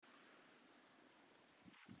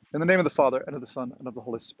In the name of the Father, and of the Son, and of the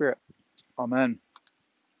Holy Spirit. Amen.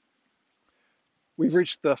 We've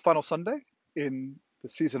reached the final Sunday in the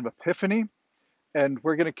season of Epiphany, and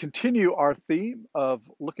we're going to continue our theme of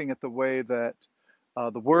looking at the way that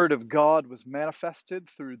the Word of God was manifested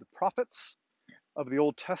through the prophets of the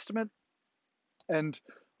Old Testament. And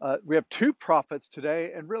we have two prophets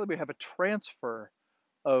today, and really we have a transfer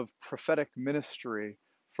of prophetic ministry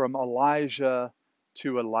from Elijah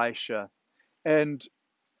to Elisha. And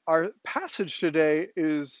our passage today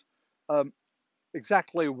is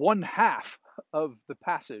exactly one half of the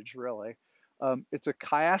passage, really. It's a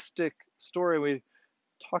chiastic story. We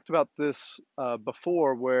talked about this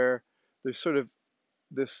before, where there's sort of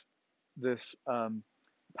this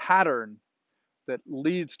pattern that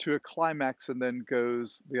leads to a climax and then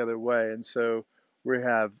goes the other way. And so we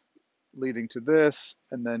have leading to this,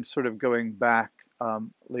 and then sort of going back,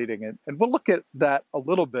 leading it. And we'll look at that a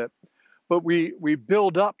little bit. But we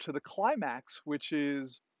build up to the climax, which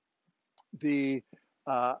is the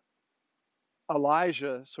uh,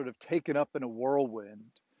 Elijah sort of taken up in a whirlwind,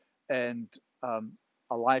 and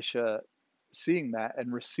Elisha seeing that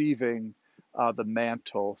and receiving the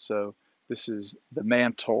mantle. So this is the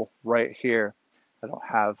mantle right here. I don't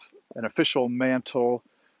have an official mantle.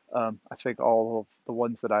 I think all of the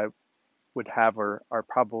ones that I would have are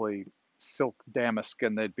probably silk damask,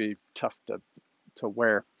 and they'd be tough to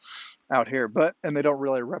wear out here. And they don't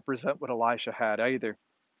really represent what Elisha had either.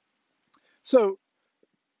 So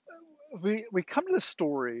we come to this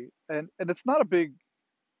story, and it's not a big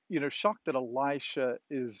shock that Elisha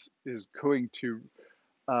is going to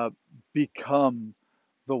uh, become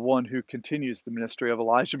the one who continues the ministry of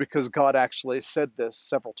Elijah, because God actually said this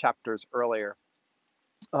several chapters earlier.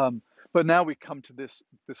 But now we come to this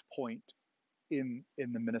point in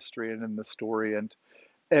the ministry and in the story,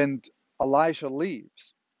 and Elijah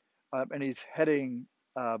leaves, and he's heading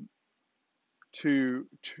to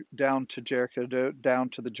down to Jericho, down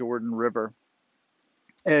to the Jordan River,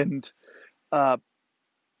 and uh,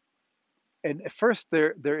 and at first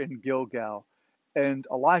they're in Gilgal, and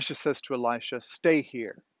Elisha says to Elisha, "Stay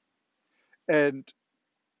here." And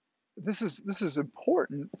this is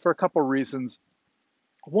important for a couple of reasons.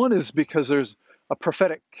 One is because there's a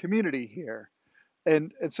prophetic community here,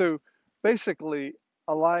 and so basically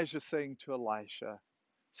Elijah's saying to Elisha,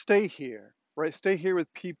 "Stay here, right? Stay here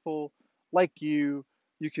with people like you.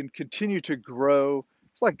 You can continue to grow.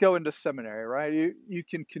 It's like going to seminary, right? You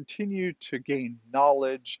can continue to gain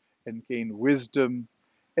knowledge and gain wisdom.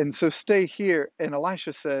 And so stay here." And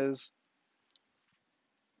Elisha says,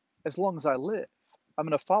 "As long as I live, I'm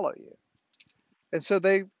going to follow you." And so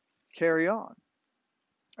they carry on,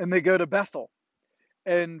 and they go to Bethel.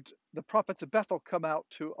 And the prophets of Bethel come out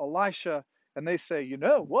to Elisha, and they say, "You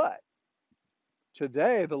know what?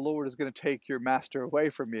 Today the Lord is going to take your master away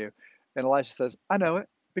from you." And Elisha says, "I know it.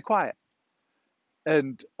 Be quiet."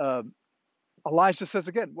 And Elijah says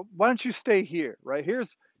again, "Why don't you stay here? Right?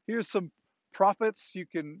 Here's some prophets. You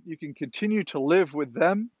can continue to live with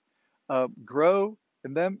them, grow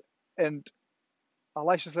in them." And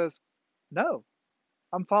Elisha says, "No,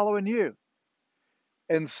 I'm following you."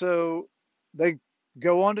 And so they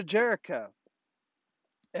go on to Jericho.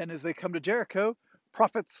 And as they come to Jericho,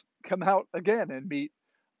 prophets come out again and meet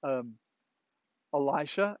um,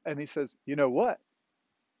 Elisha. And he says, "You know what?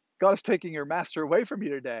 God is taking your master away from you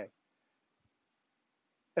today."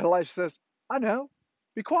 And Elisha says, "I know.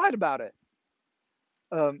 Be quiet about it."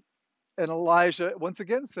 Um, and Elijah once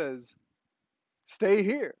again says, "Stay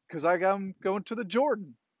here because I'm going to the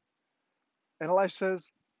Jordan." And Elisha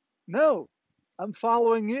says, "No, I'm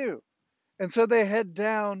following you." And so they head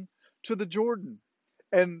down to the Jordan,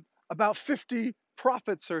 and about 50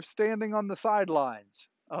 prophets are standing on the sidelines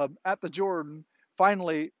at the Jordan,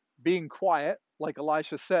 finally being quiet, like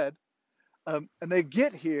Elisha said. And they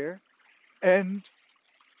get here, and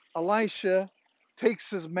Elisha takes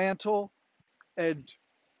his mantle and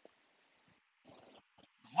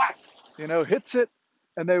whack, hits it,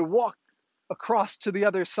 and they walk across to the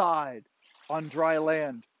other side on dry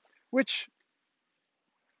land, which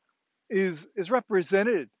is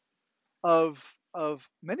represented of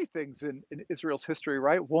many things in Israel's history,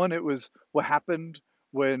 right? One, it was what happened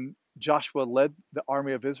when Joshua led the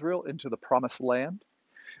army of Israel into the promised land.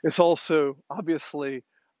 It's also obviously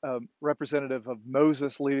representative of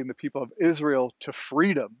Moses leading the people of Israel to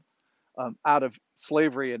freedom out of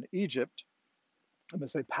slavery in Egypt,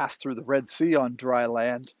 as they pass through the Red Sea on dry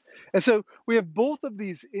land. And so we have both of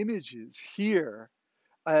these images here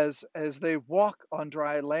as they walk on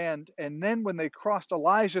dry land. And then when they crossed,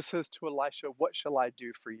 Elijah says to Elisha, "What shall I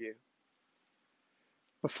do for you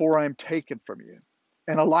before I am taken from you?"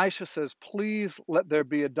 And Elisha says, please let there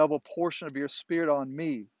be a double portion of your spirit on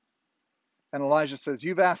me. And Elijah says,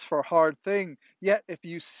 you've asked for a hard thing, yet if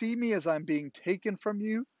you see me as I'm being taken from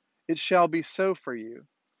you, it shall be so for you.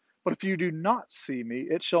 But if you do not see me,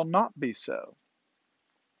 it shall not be so.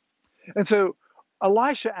 And so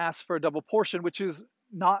Elisha asks for a double portion, which is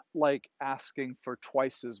not like asking for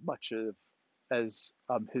twice as much as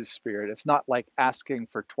his spirit. It's not like asking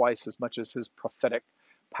for twice as much as his prophetic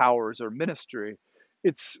powers or ministry.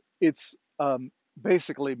 It's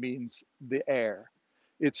basically means the heir.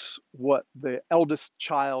 It's what the eldest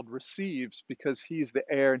child receives because he's the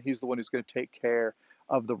heir and he's the one who's going to take care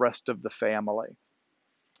of the rest of the family.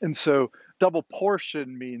 And so double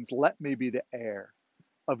portion means let me be the heir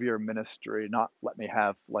of your ministry, not let me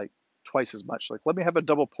have like twice as much. Like let me have a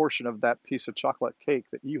double portion of that piece of chocolate cake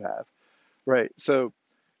that you have. Right. So,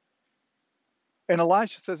 and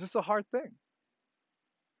Elisha says it's a hard thing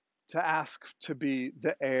to ask to be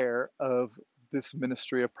the heir of this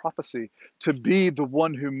ministry of prophecy, to be the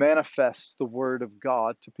one who manifests the word of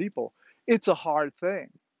God to people. It's a hard thing.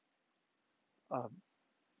 Um,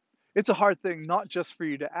 it's a hard thing not just for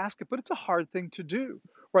you to ask it, but it's a hard thing to do,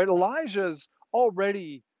 right? Elijah's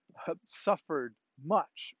already suffered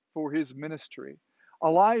much for his ministry.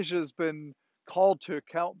 Elijah's been called to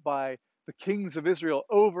account by the kings of Israel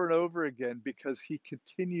over and over again because he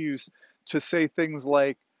continues to say things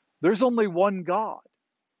like, there's only one God.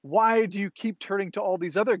 Why do you keep turning to all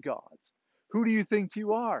these other gods? Who do you think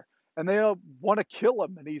you are? And they all want to kill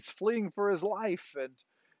him and he's fleeing for his life. And,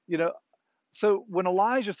 you know, so when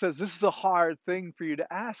Elijah says this is a hard thing for you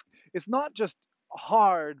to ask, it's not just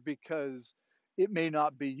hard because it may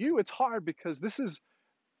not be you. It's hard because this is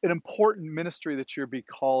an important ministry that you're be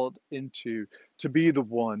called into, to be the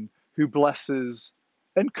one who blesses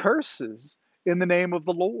and curses in the name of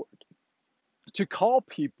the Lord, to call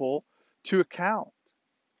people to account,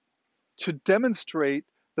 to demonstrate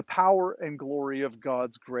the power and glory of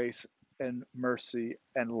God's grace and mercy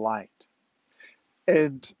and light.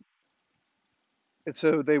 And, and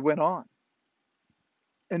so they went on.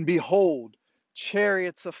 And behold,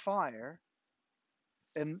 chariots of fire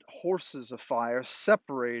and horses of fire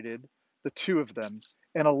separated the two of them.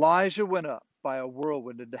 And Elijah went up by a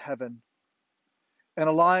whirlwind into heaven. And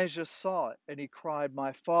Elijah saw it, and he cried,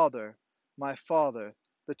 my father,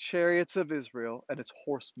 the chariots of Israel and its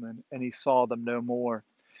horsemen, and he saw them no more.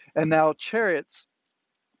 And now chariots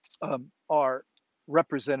are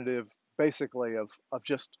representative basically of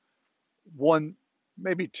just one,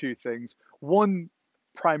 maybe two things. One,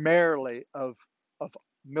 primarily of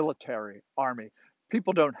military army.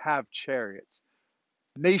 People don't have chariots.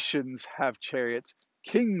 Nations have chariots.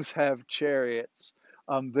 Kings have chariots.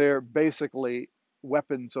 They're basically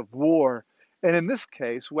weapons of war, and in this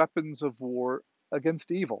case, weapons of war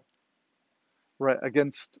against evil, right?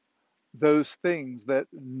 Against those things that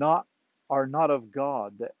not are not of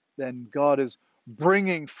God. That then God is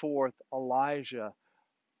bringing forth Elijah,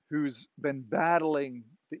 who's been battling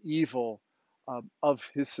the evil of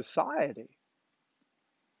his society,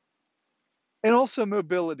 and also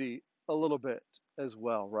mobility a little bit as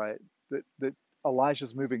well, right? That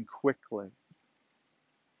Elijah's moving quickly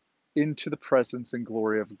into the presence and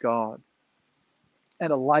glory of God,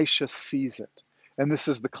 and Elisha sees it, and this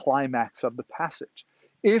is the climax of the passage.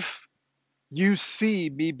 If you see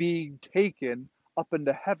me being taken up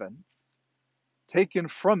into heaven, taken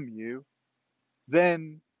from you,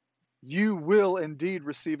 then you will indeed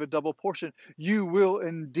receive a double portion. You will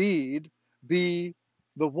indeed be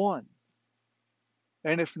the one.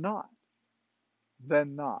 And if not,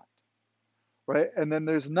 then not. Right? And then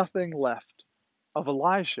there's nothing left of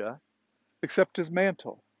Elisha except his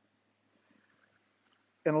mantle.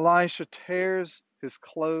 And Elisha tears his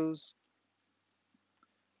clothes,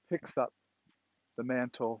 picks up the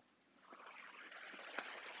mantle,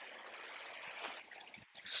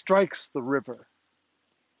 strikes the river,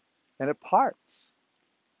 and it parts.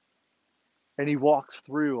 And he walks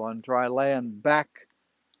through on dry land back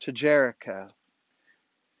to Jericho.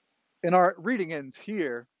 And our reading ends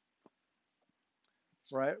here,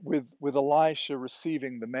 right, with Elisha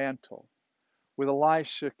receiving the mantle, with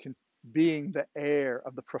Elisha being the heir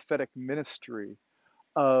of the prophetic ministry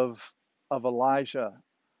of Elijah.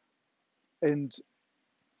 And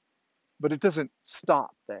but it doesn't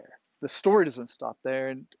stop there. The story doesn't stop there.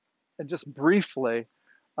 And just briefly,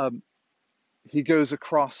 um, he goes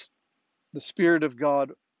across. The Spirit of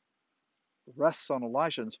God rests on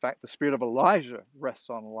Elijah. In fact, the Spirit of Elijah rests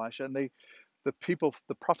on Elisha. And the people,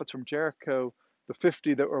 the prophets from Jericho, the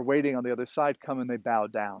 50 that were waiting on the other side, come and they bow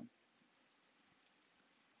down.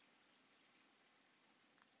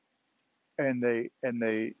 And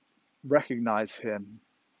they recognize him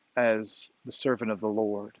as the servant of the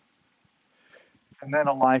Lord. And then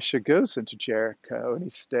Elisha goes into Jericho and he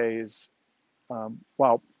stays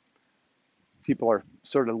while people are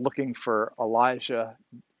sort of looking for Elijah.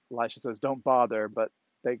 Elisha says, "Don't bother," but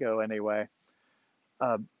they go anyway.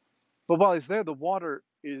 Um, but while he's there, the water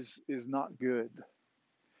is not good,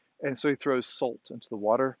 and so he throws salt into the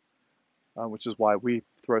water, which is why we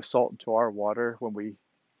throw salt into our water when we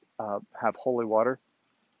have holy water.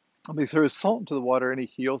 And he throws salt into the water and he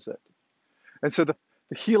heals it. And so the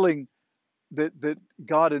healing that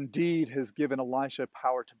God indeed has given Elisha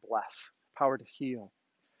power to bless, power to heal.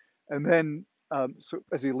 And then, so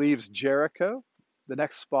as he leaves Jericho, the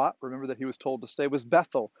next spot, remember that he was told to stay, was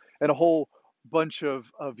Bethel. And a whole bunch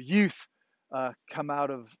of youth come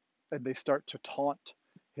out of, and they start to taunt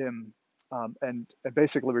him and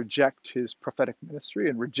basically reject his prophetic ministry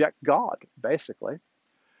and reject God, basically.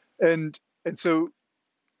 And so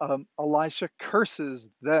Elisha curses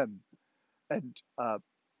them, and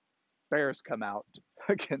bears come out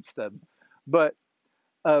against them. But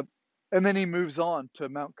uh, and then he moves on to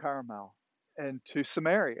Mount Carmel and to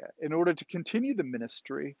Samaria in order to continue the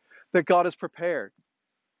ministry that God has prepared.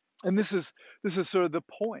 And this is sort of the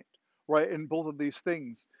point, right? In both of these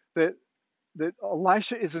things, that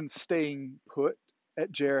Elisha isn't staying put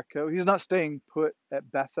at Jericho. He's not staying put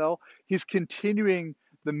at Bethel. He's continuing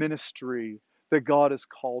the ministry that God has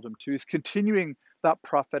called him to. He's continuing that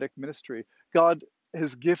prophetic ministry. God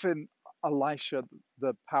has given Elisha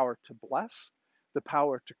the power to bless, the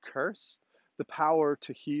power to curse, the power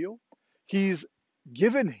to heal. He's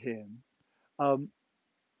given him um,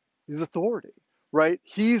 his authority, right?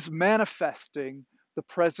 He's manifesting the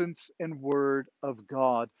presence and word of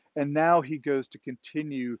God. And now he goes to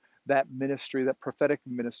continue that ministry, that prophetic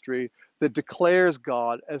ministry that declares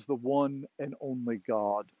God as the one and only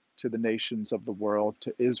God to the nations of the world,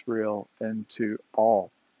 to Israel, and to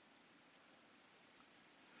all.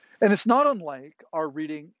 And it's not unlike our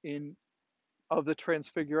reading in of the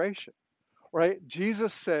Transfiguration, right?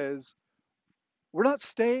 Jesus says, we're not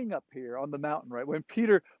staying up here on the mountain, right? When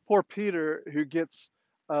poor Peter, who gets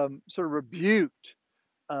sort of rebuked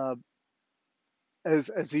uh,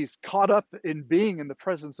 as he's caught up in being in the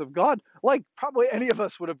presence of God, like probably any of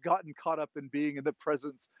us would have gotten caught up in being in the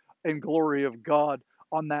presence and glory of God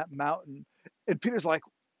on that mountain. And Peter's like,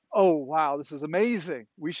 "Oh wow, this is amazing.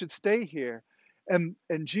 We should stay here." And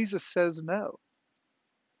Jesus says, "No,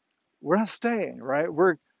 we're not staying, right?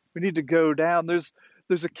 We need to go down. There's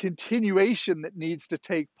a continuation that needs to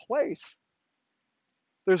take place.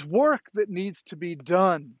 There's work that needs to be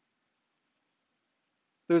done.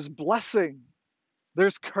 There's blessing.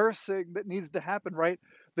 There's cursing that needs to happen, right?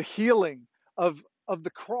 The healing of the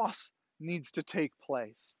cross needs to take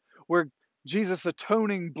place, where Jesus'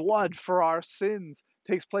 atoning blood for our sins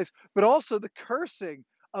takes place, but also the cursing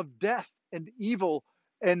of death and evil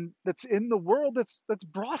and that's in the world that's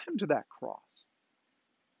brought him to that cross.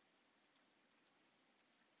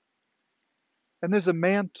 And there's a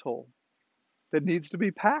mantle that needs to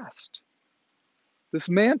be passed. This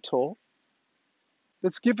mantle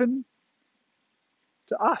that's given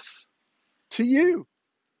to us, to you,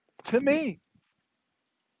 to me,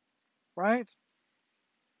 right?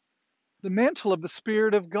 The mantle of the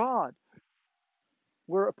Spirit of God.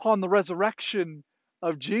 Where upon the resurrection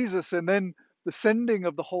of Jesus and then the sending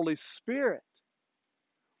of the Holy Spirit,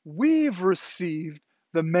 we've received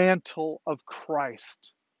the mantle of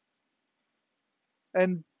Christ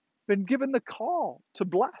and been given the call to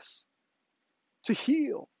bless, to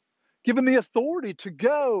heal, given the authority to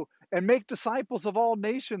go and make disciples of all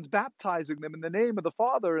nations, baptizing them in the name of the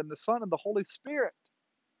Father and the Son and the Holy Spirit.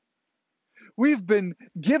 We've been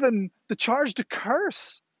given the charge to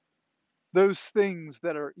curse those things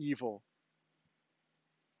that are evil,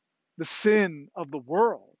 the sin of the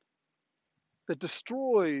world that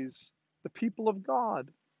destroys the people of God.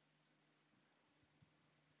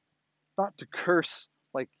 Not to curse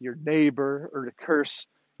like your neighbor or to curse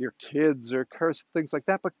your kids or curse things like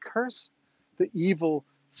that, but curse the evil,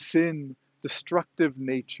 sin, destructive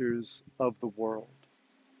natures of the world.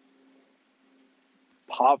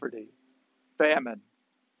 Poverty, famine,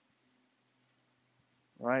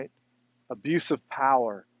 right? Abuse of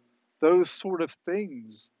power, those sort of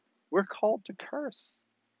things we're called to curse.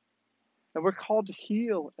 And we're called to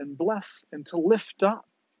heal and bless and to lift up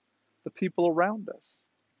the people around us.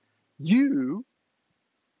 You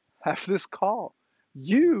have this call.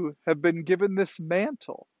 You have been given this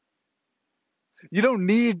mantle. You don't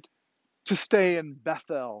need to stay in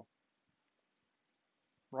Bethel,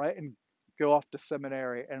 right? And go off to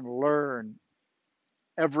seminary and learn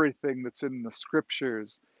everything that's in the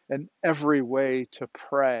scriptures and every way to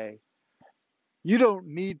pray. You don't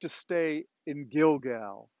need to stay in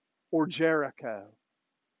Gilgal or Jericho.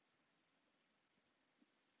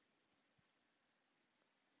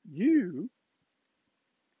 You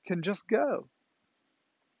can just go.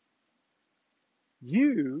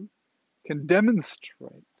 You can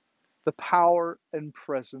demonstrate the power and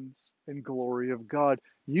presence and glory of God.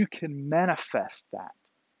 You can manifest that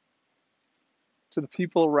to the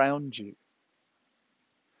people around you.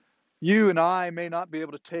 You and I may not be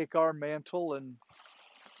able to take our mantle and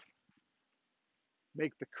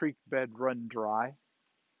make the creek bed run dry,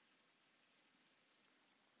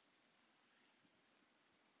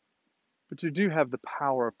 but you do have the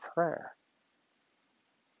power of prayer.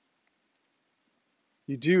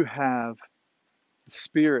 You do have the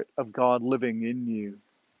Spirit of God living in you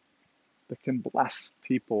that can bless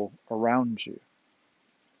people around you.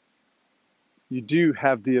 You do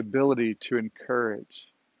have the ability to encourage,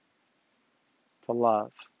 to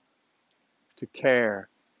love, to care,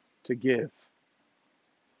 to give.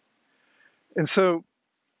 And so,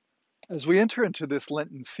 as we enter into this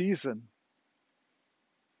Lenten season,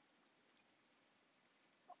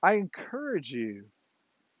 I encourage you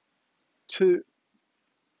to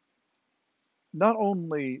not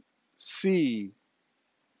only see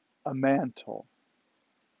a mantle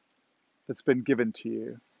that's been given to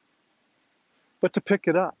you, but to pick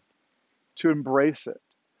it up, to embrace it,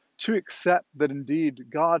 to accept that indeed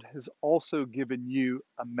God has also given you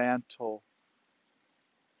a mantle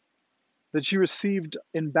that you received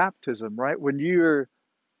in baptism, right? When you're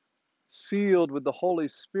sealed with the Holy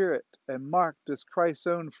Spirit and marked as Christ's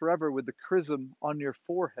own forever with the chrism on your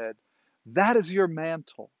forehead, that is your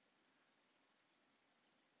mantle.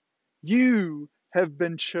 You have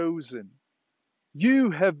been chosen.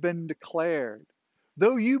 You have been declared.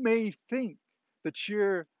 Though you may think that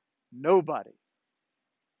you're nobody,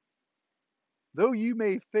 though you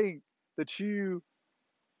may think that you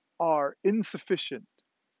are insufficient,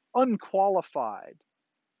 unqualified,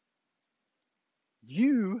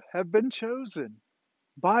 you have been chosen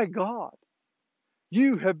by God.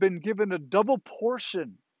 You have been given a double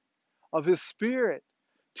portion of His Spirit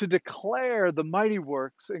to declare the mighty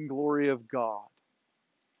works and glory of God.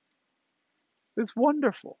 It's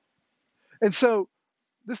wonderful. And so,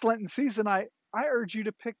 this Lenten season, I urge you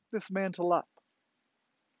to pick this mantle up.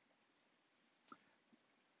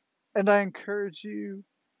 And I encourage you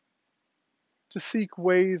to seek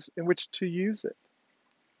ways in which to use it,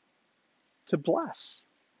 to bless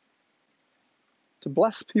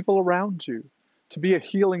people around you, to be a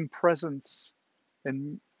healing presence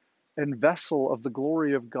and vessel of the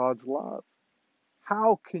glory of God's love.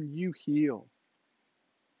 How can you heal?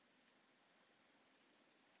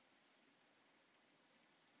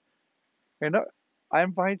 And I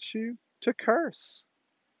invite you to curse,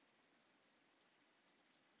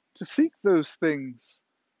 to seek those things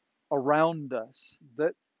around us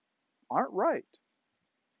that aren't right,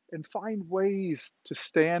 and find ways to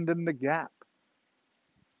stand in the gap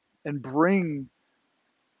and bring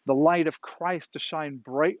the light of Christ to shine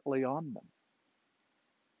brightly on them.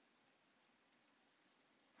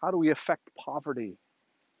 How do we affect poverty,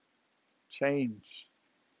 change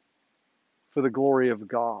for the glory of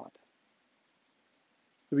God?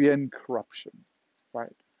 Do we end corruption,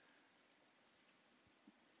 right?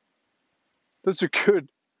 Those are good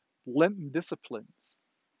Lenten disciplines.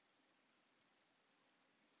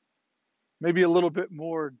 Maybe a little bit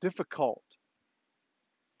more difficult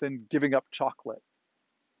than giving up chocolate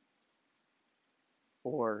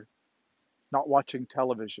or not watching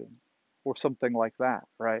television or something like that,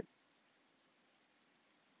 right?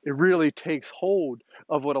 It really takes hold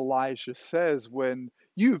of what Elijah says when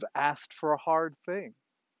you've asked for a hard thing.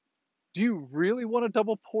 Do you really want a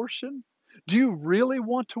double portion? Do you really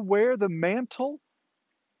want to wear the mantle?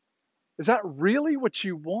 Is that really what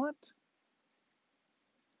you want?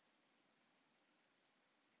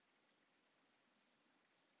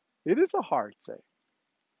 It is a hard thing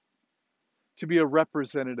to be a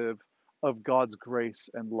representative of God's grace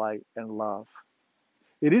and light and love.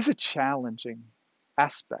 It is a challenging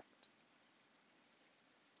aspect.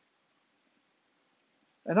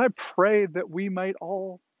 And I pray that we might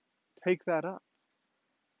all take that up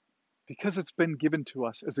because it's been given to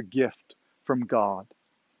us as a gift from God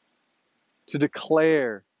to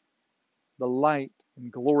declare the light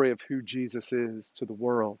and glory of who Jesus is to the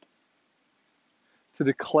world. To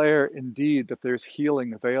declare indeed that there's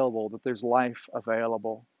healing available, that there's life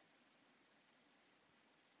available.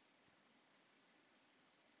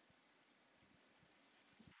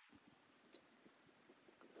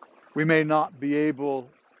 We may not be able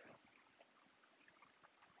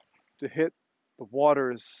to hit the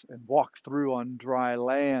waters and walk through on dry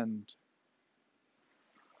land,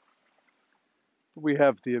 We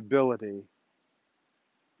have the ability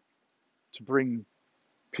to bring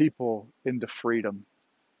people into freedom,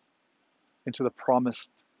 into the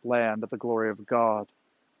promised land of the glory of God.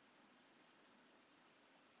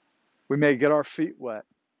 We may get our feet wet.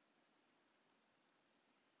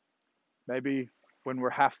 Maybe when we're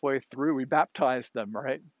halfway through, we baptize them,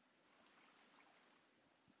 right?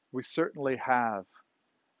 We certainly have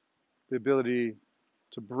the ability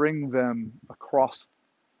to bring them across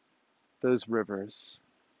those rivers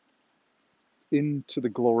into the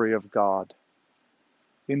glory of God,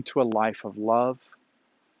 into a life of love,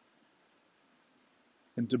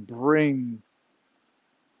 and to bring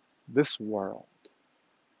this world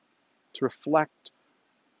to reflect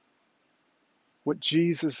what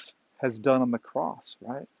Jesus has done on the cross,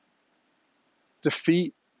 right?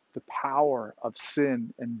 Defeat the power of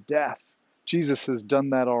sin and death. Jesus has done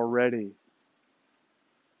that already.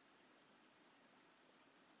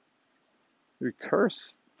 We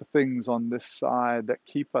curse the things on this side that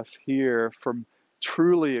keep us here from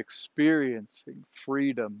truly experiencing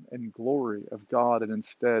freedom and glory of God, and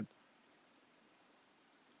instead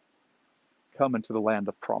come into the land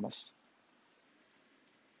of promise.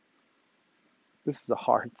 This is a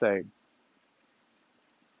hard thing.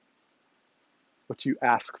 What you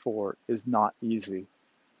ask for is not easy.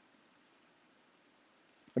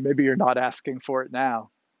 And maybe you're not asking for it now,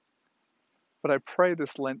 but I pray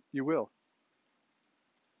this Lent you will.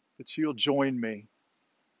 That you'll join me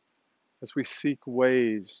as we seek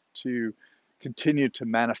ways to continue to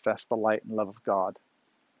manifest the light and love of God.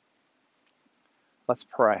 Let's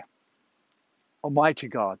pray. Almighty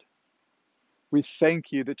God, we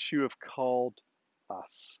thank you that you have called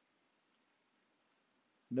us,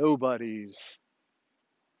 nobodies,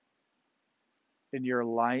 in your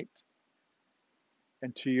light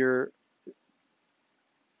and to your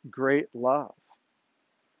great love.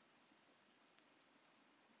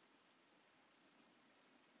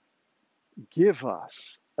 Give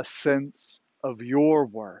us a sense of your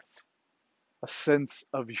worth, a sense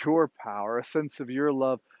of your power, a sense of your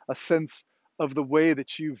love, a sense of the way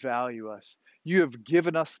that you value us. You have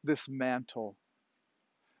given us this mantle.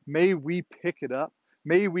 May we pick it up.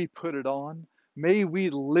 May we put it on. May we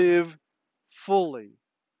live fully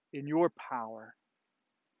in your power.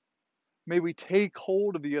 May we take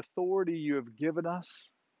hold of the authority you have given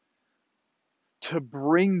us to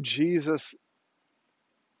bring Jesus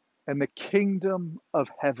and the kingdom of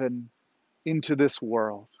heaven into this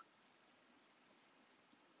world.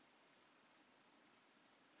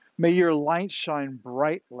 May your light shine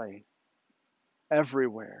brightly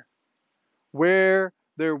everywhere. Where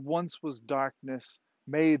there once was darkness,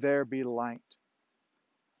 may there be light.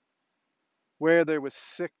 Where there was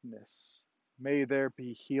sickness, may there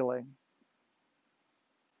be healing.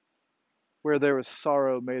 Where there is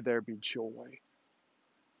sorrow, may there be joy.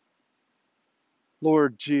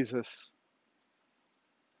 Lord Jesus,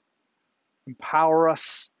 empower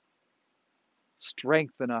us,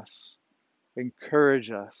 strengthen us,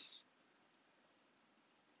 encourage us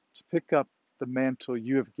to pick up the mantle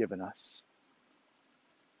you have given us.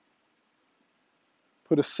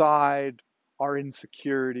 Put aside our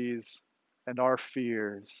insecurities and our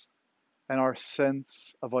fears and our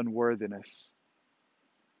sense of unworthiness,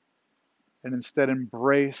 and instead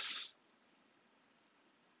embrace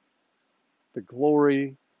the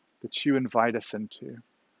glory that you invite us into,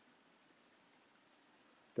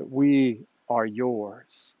 that we are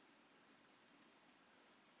yours,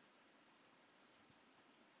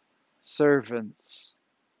 servants,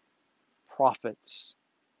 prophets,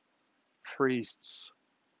 priests,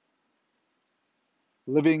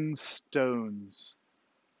 living stones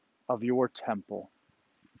of your temple.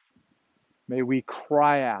 May we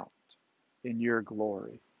cry out in your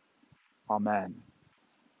glory. Amen.